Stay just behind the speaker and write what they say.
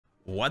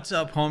What's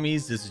up,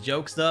 homies? This is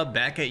Jokesta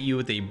back at you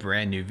with a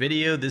brand new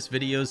video. This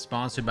video is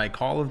sponsored by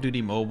Call of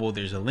Duty Mobile.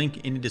 There's a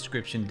link in the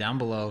description down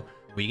below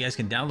where you guys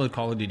can download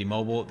Call of Duty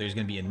Mobile. There's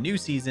going to be a new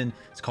season.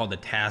 It's called the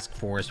Task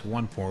Force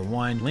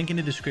 141. Link in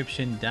the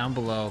description down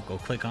below. Go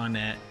click on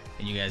that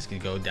and you guys can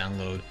go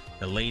download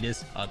the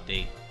latest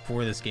update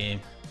for this game.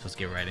 So let's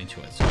get right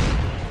into it.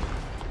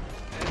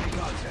 Enemy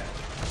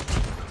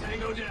contact.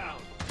 Tango down.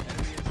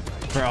 Enemy in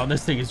sight. Bro,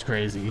 this thing is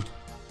crazy.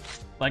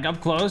 Like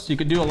up close, you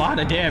could do a lot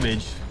of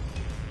damage.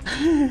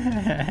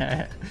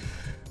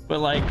 But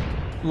like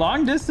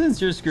long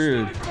distance, you're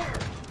screwed.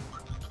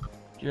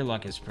 Your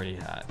luck is pretty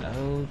hot.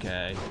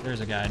 Okay, there's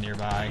a guy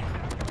nearby.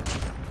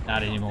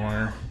 Not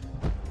anymore.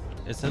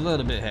 It's a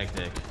little bit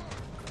hectic.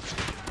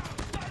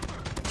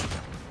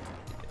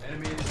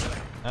 Enemy in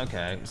sight.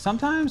 Okay,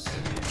 sometimes.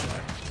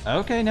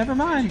 Okay, never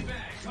mind.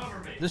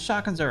 This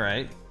shotgun's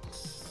alright.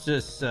 It's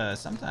just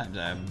sometimes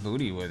I have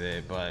booty with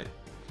it, but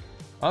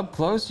up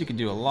close you can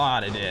do a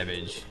lot of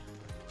damage.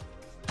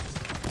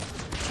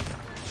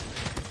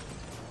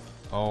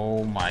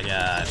 Oh my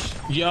gosh.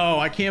 Yo,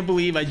 I can't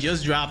believe I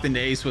just dropped an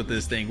ace with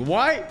this thing.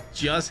 What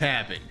just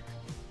happened?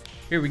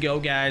 Here we go,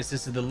 guys.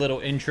 This is the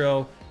little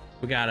intro.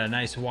 We got a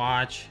nice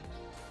watch.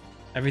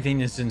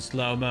 Everything is in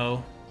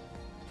slow-mo.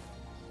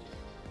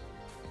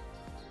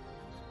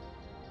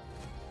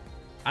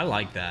 I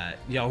like that.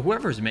 Yo,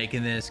 whoever's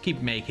making this, keep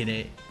making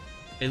it.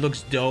 It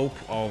looks dope.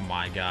 Oh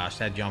my gosh,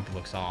 that jump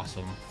looks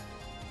awesome.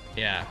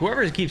 Yeah,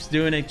 whoever keeps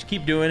doing it,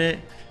 keep doing it.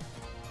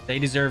 They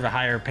deserve a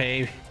higher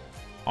pay,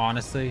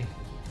 honestly.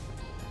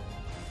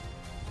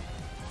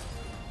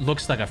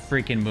 Looks like a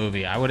freaking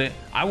movie. I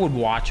would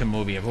watch a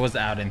movie if it was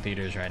out in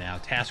theaters right now.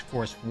 Task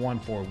Force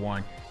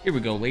 141. Here we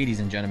go,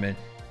 ladies and gentlemen.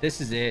 This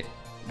is it.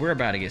 We're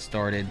about to get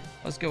started.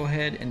 Let's go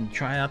ahead and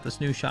try out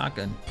this new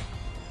shotgun.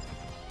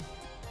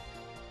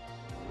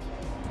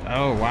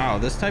 Oh wow,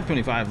 this Type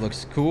 25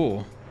 looks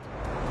cool.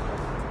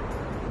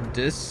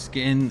 This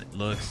skin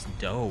looks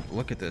dope.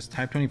 Look at this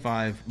Type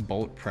 25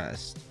 bolt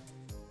pressed.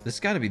 This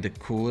got to be the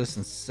coolest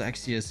and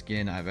sexiest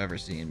skin I've ever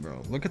seen,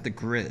 bro. Look at the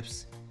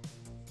grips.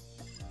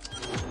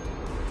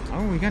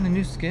 Oh, we got a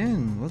new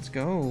skin. Let's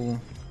go.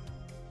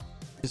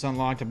 Just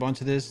unlocked a bunch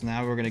of this.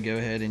 Now we're gonna go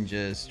ahead and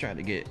just try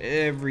to get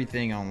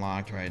everything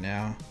unlocked right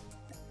now.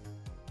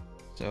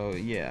 So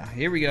yeah,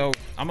 here we go.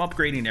 I'm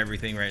upgrading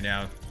everything right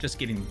now. Just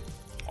getting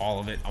all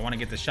of it. I want to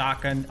get the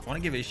shotgun. I want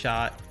to give it a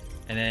shot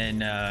and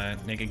then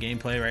make a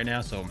gameplay right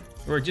now. So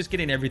we're just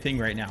getting everything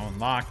right now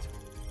unlocked.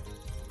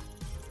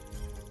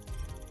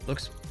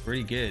 Looks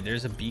pretty good.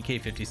 There's a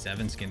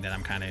BK-57 skin that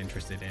I'm kind of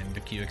interested in.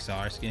 The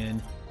QXR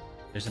skin.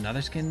 There's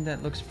another skin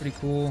that looks pretty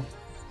cool.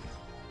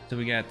 So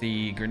we got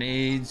the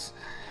grenades.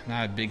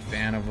 Not a big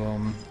fan of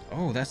them.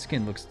 Oh, that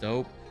skin looks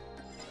dope.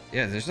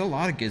 Yeah, there's a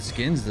lot of good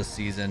skins this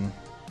season.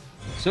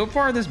 So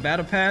far, this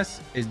battle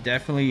pass is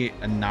definitely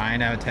a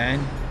 9 out of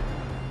 10.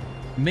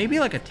 Maybe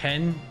like a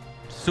 10.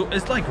 So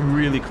it's like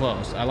really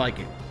close. I like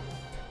it.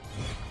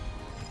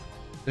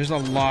 There's a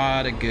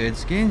lot of good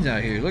skins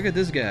out here. Look at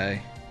this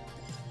guy.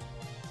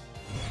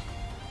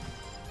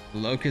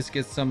 Locust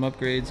gets some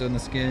upgrades on the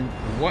skin.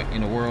 What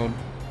in the world?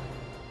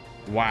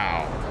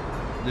 Wow.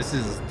 This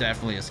is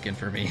definitely a skin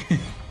for me.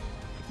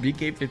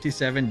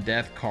 BK-57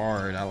 death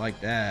card. I like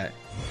that.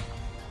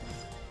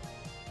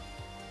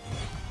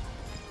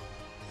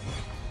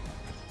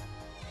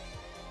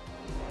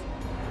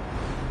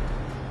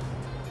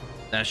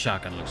 That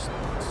shotgun looks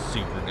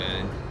super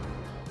good.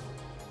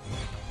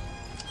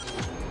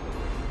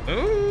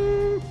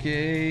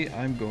 Okay,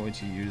 I'm going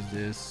to use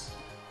this.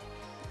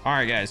 All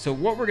right, guys, so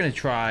what we're going to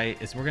try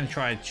is we're going to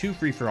try 2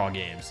 free-for-all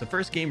games. The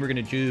first game we're going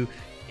to do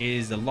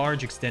is the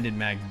large extended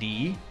mag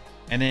D.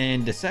 And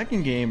then the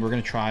second game we're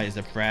going to try is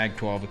the Frag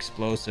 12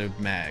 explosive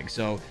mag.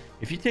 So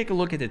if you take a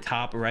look at the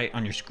top right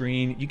on your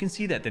screen, you can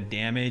see that the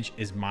damage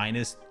is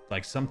minus,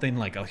 like something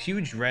like a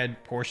huge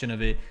red portion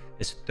of it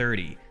is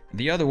 30.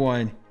 The other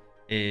one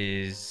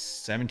is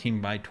 17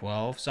 by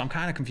 12. So I'm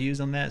kind of confused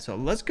on that. So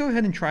let's go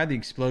ahead and try the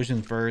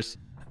explosion first.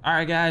 All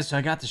right, guys, so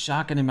I got the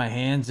shotgun in my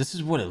hands. This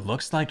is what it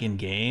looks like in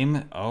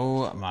game.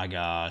 Oh my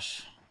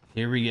gosh.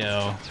 Here we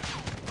go.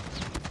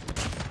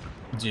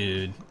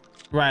 Dude,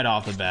 right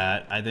off the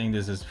bat, I think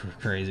this is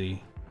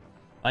crazy.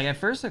 Like at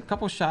first, a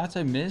couple shots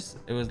I missed.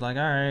 It was like,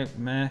 all right,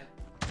 meh.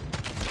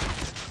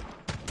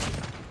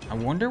 I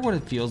wonder what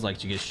it feels like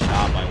to get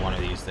shot by one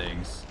of these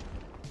things.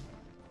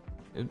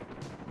 It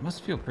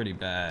must feel pretty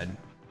bad.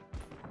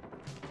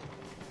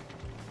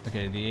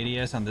 Okay, the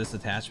ADS on this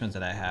attachment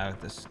that I have,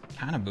 this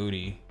kind of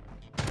booty.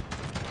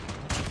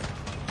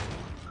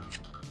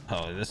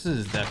 Oh, this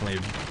is definitely...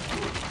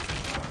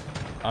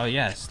 Oh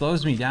yeah, it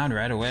slows me down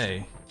right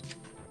away.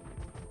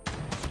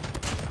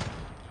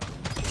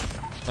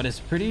 But it's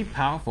pretty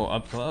powerful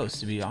up close,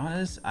 to be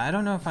honest. I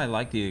don't know if I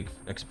like the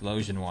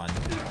explosion one.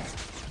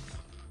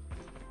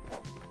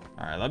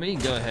 All right, let me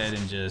go ahead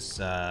and just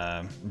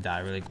die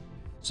really quick.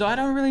 So I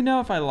don't really know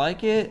if I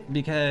like it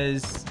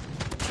because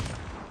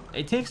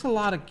it takes a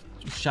lot of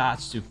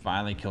shots to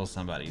finally kill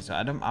somebody. So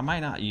I might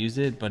not use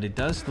it, but it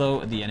does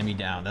slow the enemy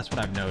down. That's what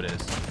I've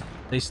noticed.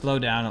 they slow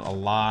down a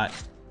lot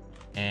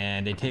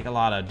and they take a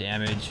lot of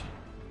damage.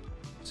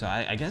 So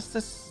I guess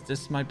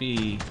this might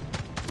be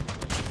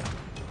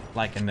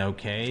like an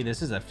okay.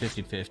 This is a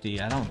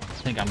 50-50. I don't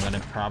think I'm gonna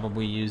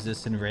probably use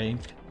this in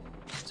ranked.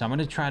 So I'm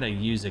gonna try to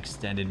use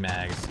extended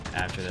mags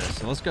after this.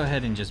 So let's go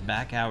ahead and just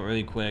back out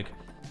really quick,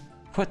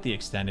 put the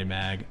extended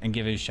mag and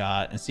give it a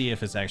shot and see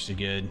if it's actually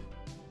good.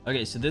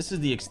 Okay, so this is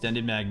the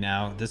extended mag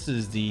now. This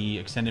is the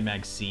extended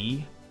mag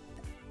C,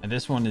 and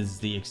this one is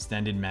the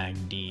extended mag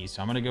D.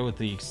 So I'm gonna go with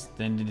the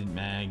extended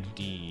mag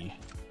D.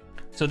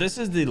 So this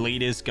is the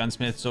latest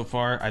Gunsmith so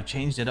far. I've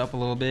changed it up a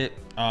little bit.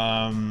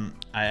 I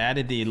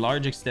added the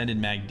large extended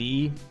mag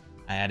D.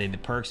 I added the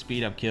perk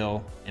speed up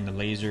kill and the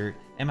laser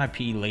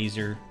MIP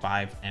laser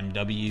 5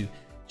 MW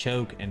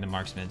choke and the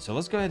marksman. So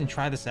let's go ahead and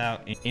try this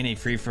out in a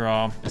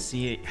free-for-all and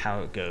see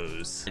how it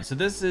goes. So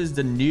this is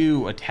the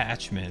new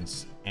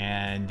attachments,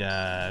 and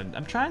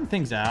I'm trying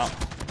things out.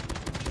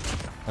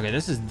 Okay,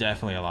 this is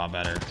definitely a lot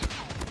better.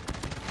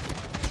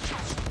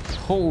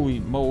 Holy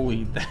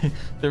moly,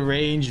 the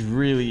range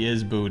really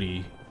is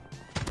booty.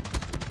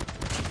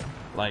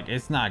 Like,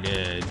 it's not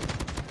good.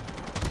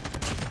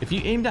 If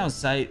you aim down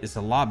sight, it's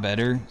a lot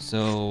better.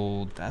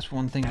 So that's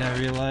one thing that I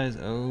realized.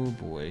 Oh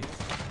boy.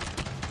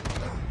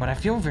 But I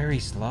feel very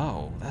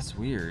slow. That's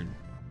weird.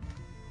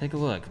 Take a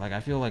look. Like, I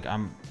feel like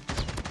I'm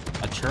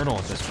a turtle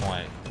at this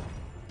point.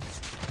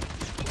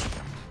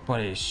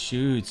 But it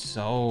shoots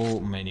so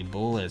many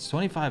bullets.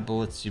 25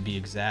 bullets to be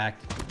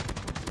exact.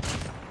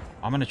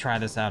 I'm gonna try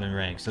this out in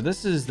rank. So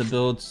this is the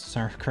builds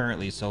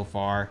currently so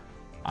far,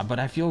 but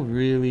I feel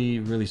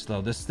really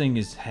slow. This thing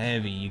is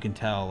heavy, you can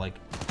tell. Like,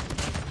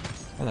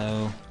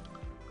 hello.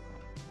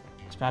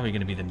 It's probably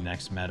gonna be the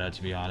next meta,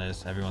 to be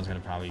honest. Everyone's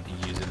gonna probably be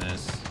using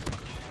this.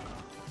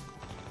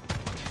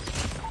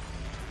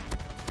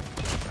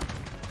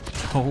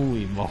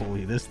 Holy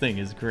moly, this thing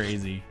is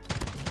crazy.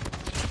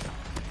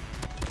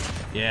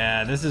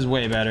 Yeah, this is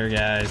way better,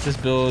 guys. This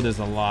build is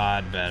a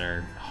lot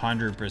better,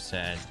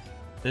 100%.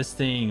 This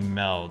thing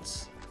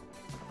melts,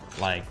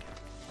 like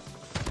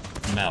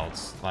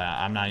melts. Like,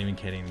 I'm not even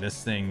kidding.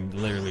 This thing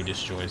literally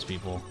destroys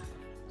people.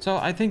 So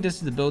I think this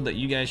is the build that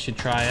you guys should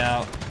try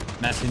out.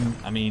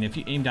 I mean, if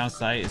you aim down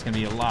sight, it's gonna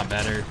be a lot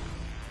better.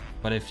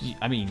 But if you,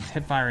 I mean,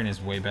 hip firing is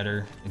way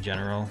better in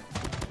general.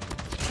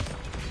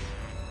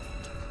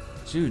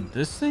 Dude,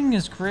 this thing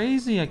is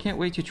crazy. I can't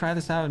wait to try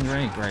this out in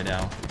rank right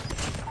now.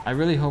 I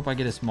really hope I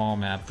get a small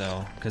map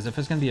though, because if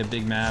it's gonna be a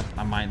big map,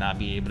 I might not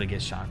be able to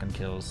get shotgun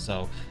kills.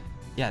 So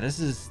yeah,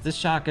 this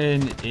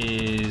shotgun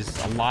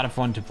is a lot of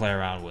fun to play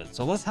around with.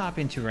 So let's hop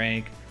into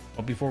rank.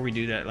 But before we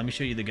do that, let me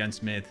show you the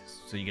Gunsmith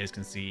so you guys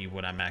can see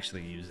what I'm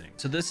actually using.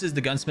 So this is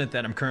the Gunsmith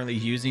that I'm currently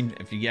using.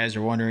 If you guys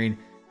are wondering,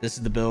 this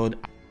is the build.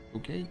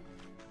 Okay,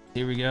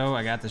 here we go.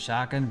 I got the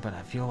shotgun, but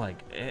I feel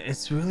like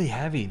it's really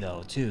heavy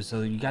though too.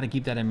 So you got to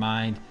keep that in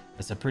mind.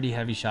 It's a pretty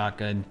heavy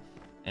shotgun,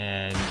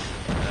 and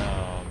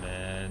oh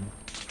man,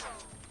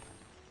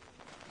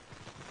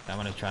 I'm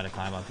gonna try to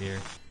climb up here.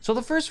 So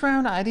the first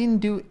round, I didn't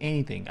do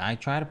anything. I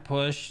tried to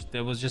push.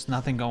 There was just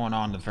nothing going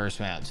on the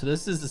first round. So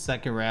this is the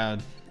second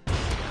round.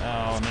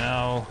 Oh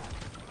no.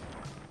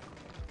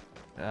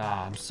 Oh,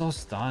 I'm so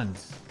stunned.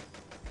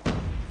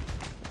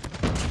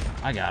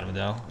 I got him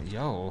though.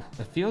 Yo,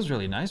 it feels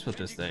really nice with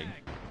this thing.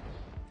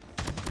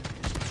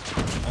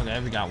 Okay,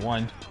 we got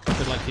one.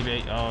 Good luck,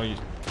 teammate. Oh,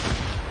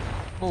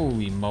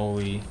 holy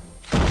moly.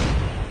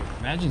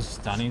 Imagine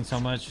stunning so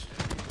much.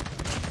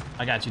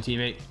 I got you,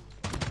 teammate.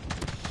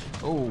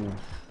 Oh.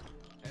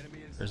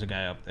 There's a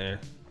guy up there.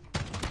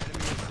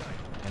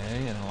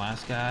 Okay, and the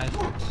last guy.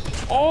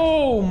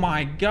 Oh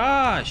my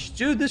gosh,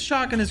 dude, this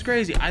shotgun is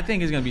crazy. I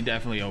think it's gonna be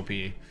definitely OP.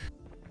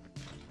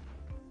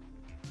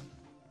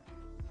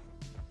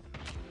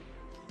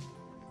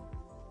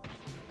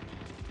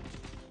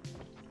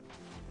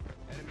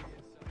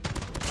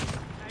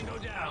 Tango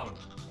down.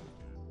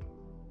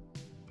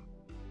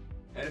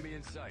 Enemy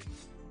in sight.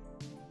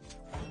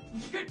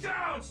 Get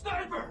down,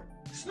 sniper!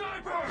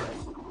 Sniper!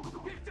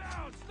 Get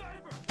down,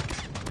 sniper!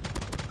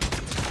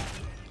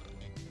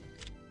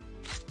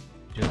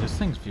 Dude, this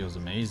thing feels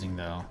amazing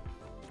though.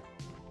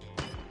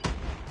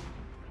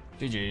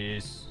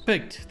 GG's.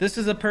 Perfect. This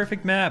is a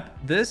perfect map.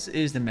 This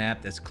is the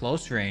map that's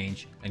close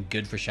range and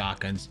good for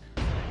shotguns.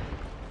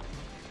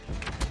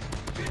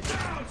 Get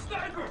down,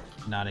 sniper!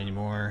 Not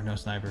anymore. No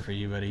sniper for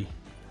you, buddy.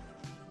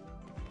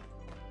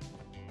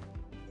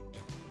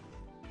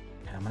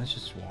 Okay, I'm gonna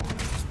just walk.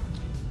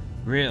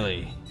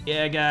 Really?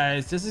 Yeah,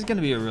 guys, this is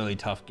gonna be a really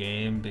tough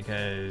game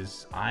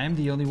because I am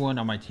the only one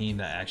on my team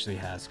that actually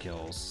has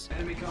kills.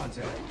 Enemy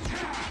contact.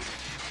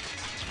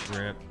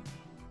 Rip.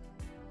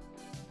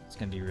 It's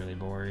gonna be really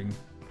boring.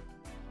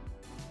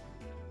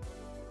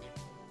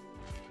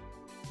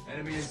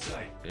 Enemy in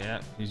sight.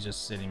 Yeah, he's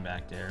just sitting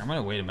back there. I'm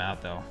gonna wait him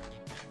out though.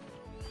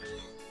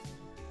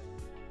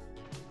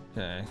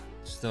 Okay,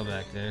 still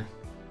back there.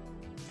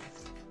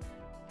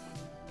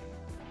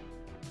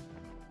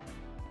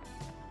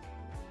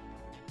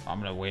 I'm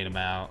gonna wait him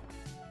out.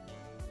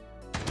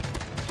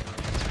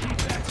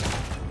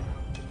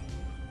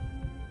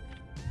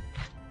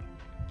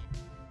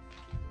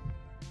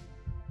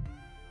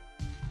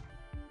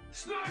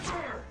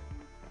 Sniper!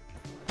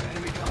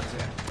 Enemy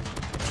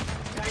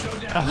contact. Tango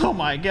down. Oh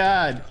my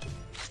god.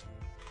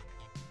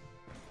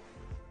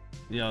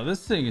 Yo,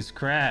 this thing is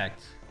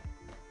cracked.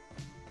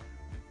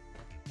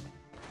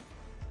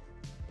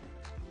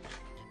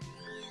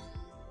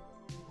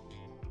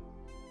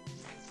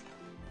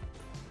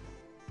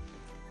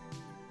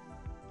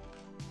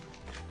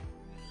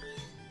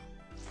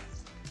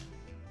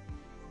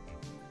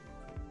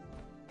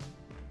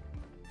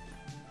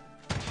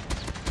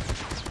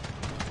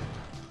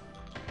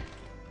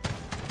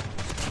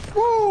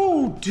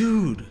 Whoa,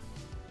 dude.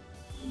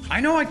 I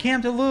know I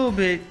camped a little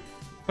bit,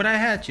 but I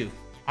had to.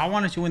 I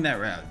wanted to win that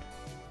round.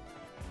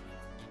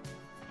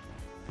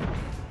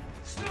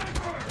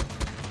 Sniper!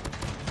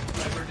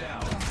 Sniper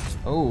down.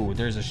 Oh,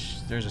 there's a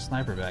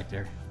sniper back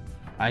there.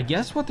 I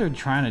guess what they're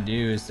trying to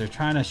do is they're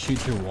trying to shoot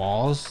through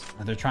walls,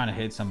 or they're trying to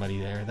hit somebody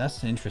there.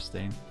 That's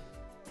interesting.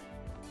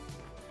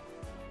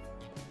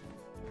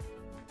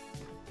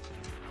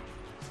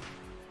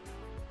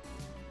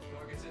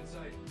 Targets in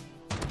sight.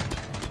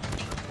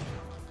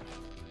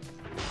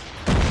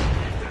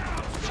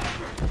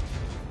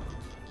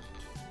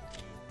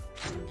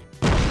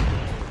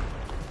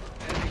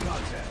 Enemy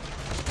contact.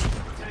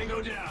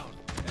 Tango down.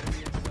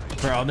 Enemy in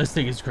sight. Bro, this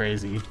thing is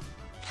crazy.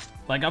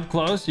 Like up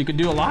close, you can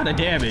do a lot of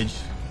damage.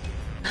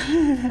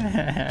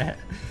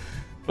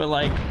 But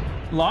like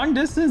long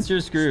distance, you're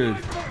screwed.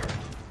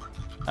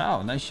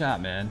 Oh, nice shot,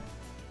 man.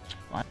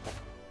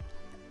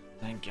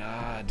 Thank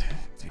God.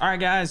 All right,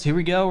 guys, here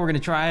we go. We're gonna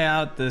try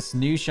out this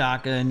new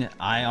shotgun.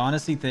 I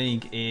honestly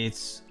think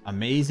it's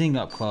amazing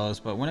up close,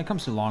 but when it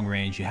comes to long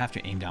range, you have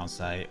to aim down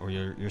sight or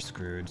you're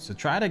screwed. So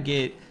try to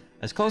get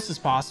as close as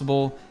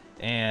possible.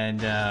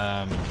 And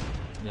yeah,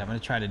 I'm gonna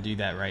try to do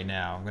that right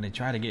now. I'm gonna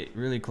try to get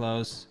really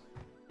close.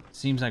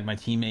 Seems like my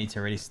teammates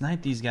already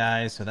sniped these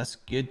guys, so that's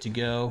good to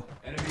go.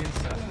 Enemy in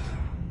sight.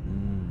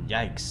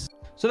 Yikes.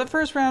 So the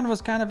first round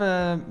was kind of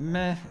a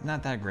meh,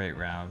 not that great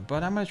round,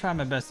 but I'm gonna try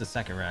my best the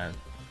second round.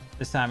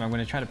 This time I'm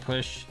gonna try to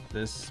push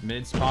this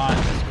mid spot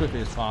as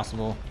quickly as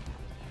possible.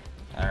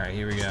 All right,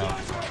 here we go.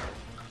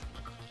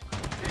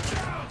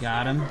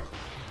 Got him.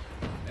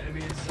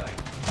 Enemy in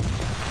sight.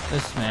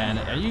 This man,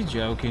 are you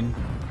joking?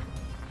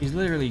 He's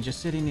literally just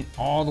sitting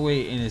all the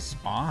way in his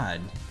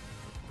spawn.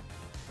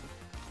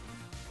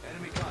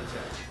 Enemy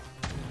contact.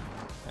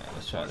 Okay,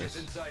 let's try Targets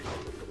this. in sight.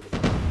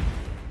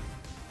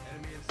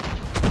 Enemy in sight.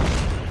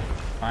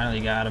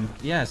 Finally got him.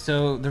 Yeah,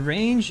 so the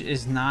range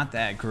is not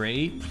that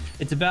great.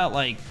 It's about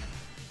like,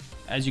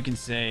 as you can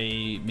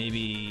say,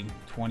 maybe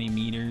 20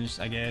 meters,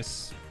 I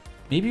guess.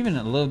 Maybe even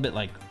a little bit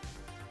like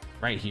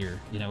right here.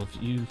 You know, if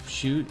you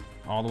shoot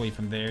all the way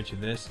from there to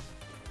this,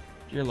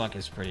 your luck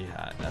is pretty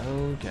hot.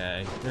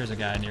 Okay, there's a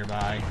guy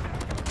nearby.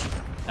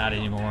 Not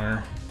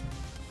anymore.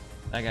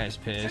 That guy's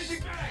pissed.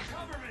 Changing back,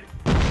 cover me.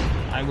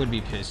 I would be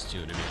pissed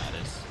too, to be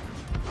honest.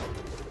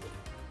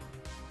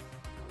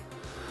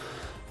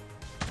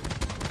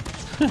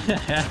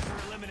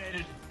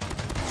 Eliminated.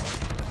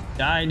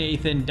 Die,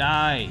 Nathan,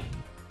 die.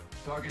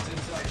 Targets in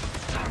sight.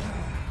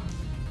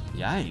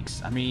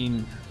 Yikes. I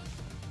mean,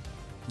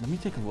 let me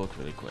take a look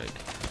really quick.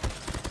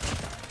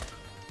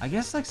 I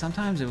guess like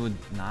sometimes it would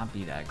not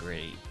be that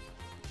great.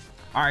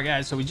 All right,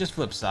 guys, so we just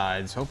flipped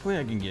sides. Hopefully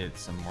I can get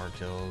some more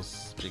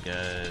kills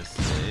because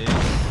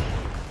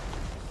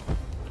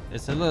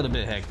it's a little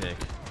bit hectic.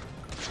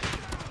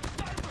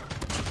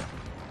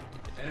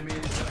 Enemy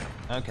in sight.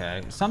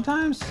 Okay,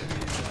 sometimes.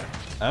 Enemy in sight.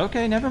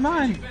 Okay, never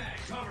mind. Changing back,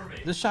 cover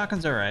me. This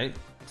shotgun's all right.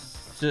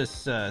 It's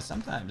just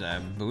sometimes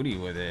I'm booty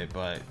with it,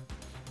 but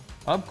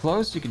up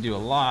close you can do a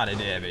lot of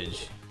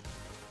damage.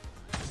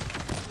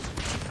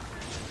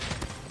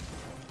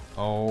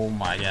 Oh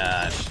my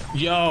gosh.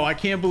 Yo, I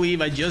can't believe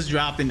I just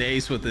dropped an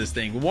ace with this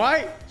thing.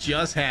 What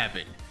just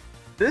happened?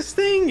 This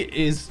thing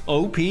is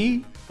OP,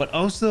 but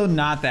also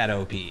not that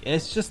OP.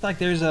 It's just like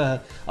there's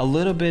a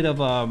little bit of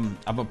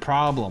a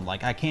problem.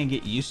 Like I can't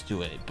get used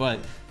to it. But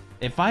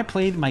if I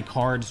played my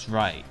cards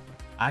right,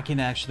 I can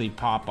actually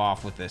pop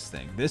off with this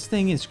thing. This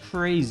thing is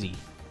crazy.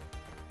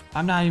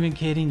 I'm not even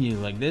kidding you.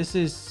 Like this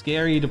is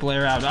scary to play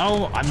around.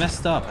 Oh, I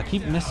messed up. I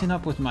keep messing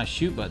up with my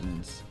shoot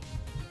buttons.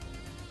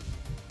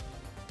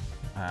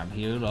 I'm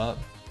healed up.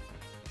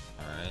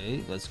 All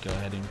right, let's go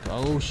ahead and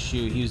oh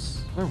shoot,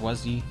 where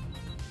was he?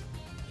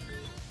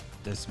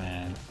 This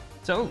man.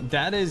 So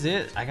that is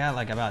it. I got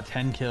like about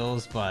 10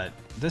 kills, but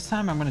this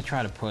time I'm gonna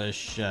try to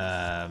push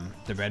the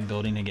red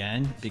building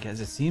again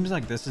because it seems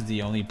like this is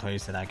the only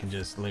place that I can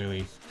just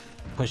literally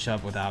push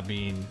up without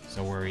being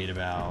so worried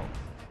about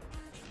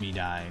me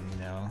dying. You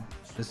know,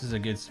 this is a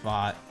good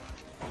spot.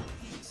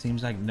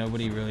 Seems like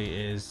nobody really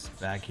is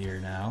back here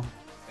now.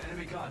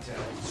 Enemy contact.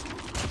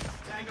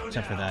 Tango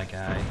Except for down. that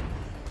guy.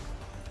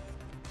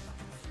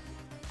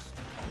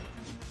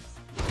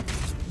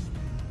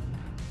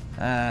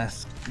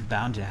 It's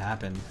bound to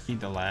happen. Beat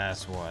the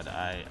last one.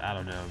 I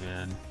don't know,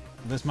 man.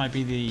 This might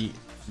be the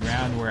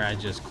round where I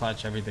just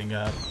clutch everything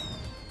up.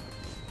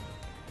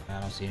 I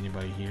don't see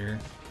anybody here.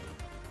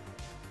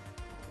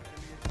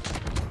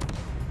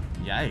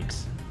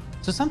 Yikes.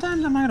 So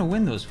sometimes I'm not gonna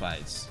win those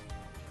fights.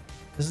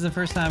 This is the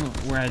first time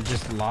where I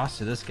just lost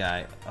to this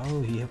guy.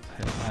 Oh, he hit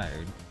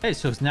fired. Okay,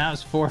 so now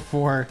it's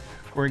 4-4.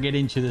 We're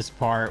getting to this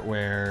part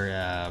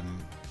where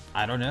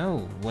I don't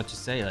know what to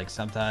say. Like,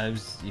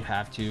 sometimes you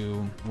have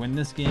to win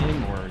this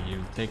game or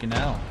you take an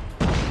L.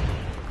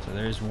 So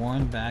there's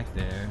one back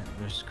there.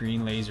 There's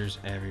green lasers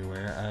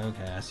everywhere.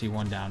 Okay, I see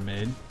one down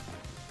mid.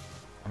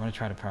 I'm gonna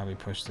try to probably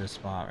push this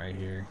spot right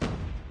here.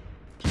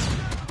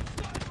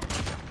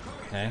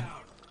 Okay.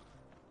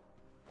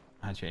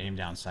 I had to aim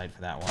down sight for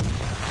that one.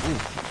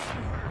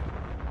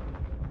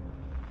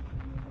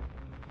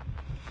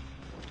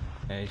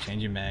 Ooh. Okay,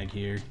 changing mag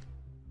here.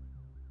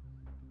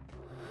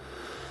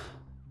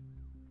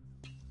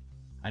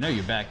 I know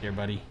you're back there,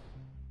 buddy.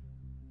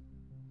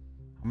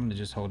 I'm gonna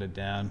just hold it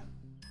down.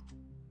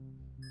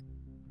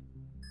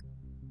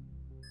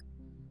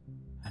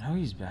 I know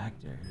he's back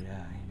there.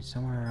 Yeah, he's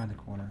somewhere around the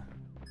corner.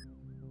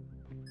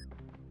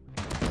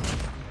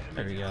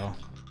 There we go.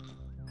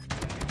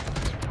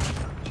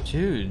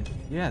 Dude,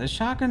 yeah, the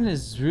shotgun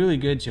is really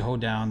good to hold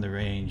down the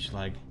range.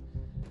 Like,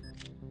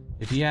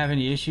 if you have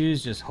any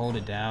issues, just hold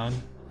it down.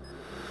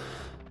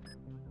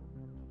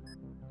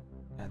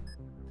 I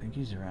think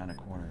he's around the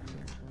corner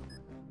here.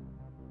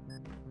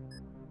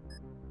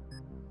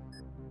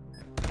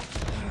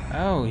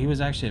 Oh, he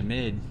was actually a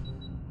mid.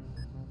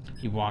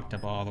 He walked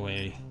up all the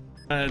way.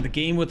 The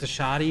game with the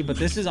shoddy, but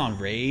this is on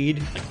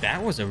raid. Like,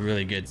 that was a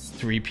really good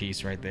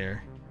 3-piece right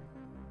there.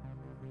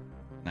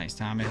 Nice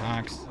Tommy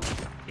Hawks.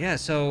 Yeah,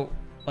 so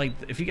like,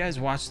 if you guys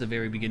watched the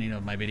very beginning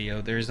of my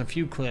video, there's a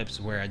few clips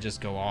where I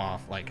just go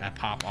off, like I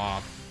pop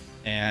off,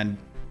 and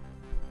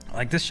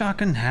like, this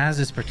shotgun has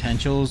its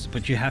potentials,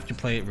 but you have to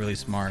play it really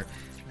smart.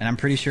 And I'm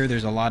pretty sure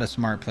there's a lot of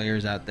smart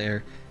players out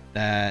there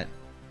that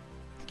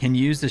can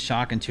use the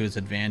shotgun to its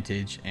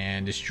advantage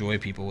and destroy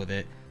people with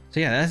it. So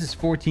yeah, that's just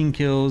 14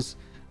 kills.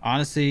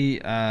 Honestly,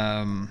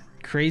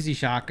 crazy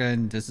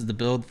shotgun. This is the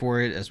build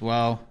for it as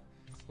well.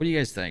 What do you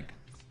guys think?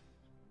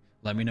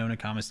 Let me know in the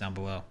comments down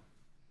below.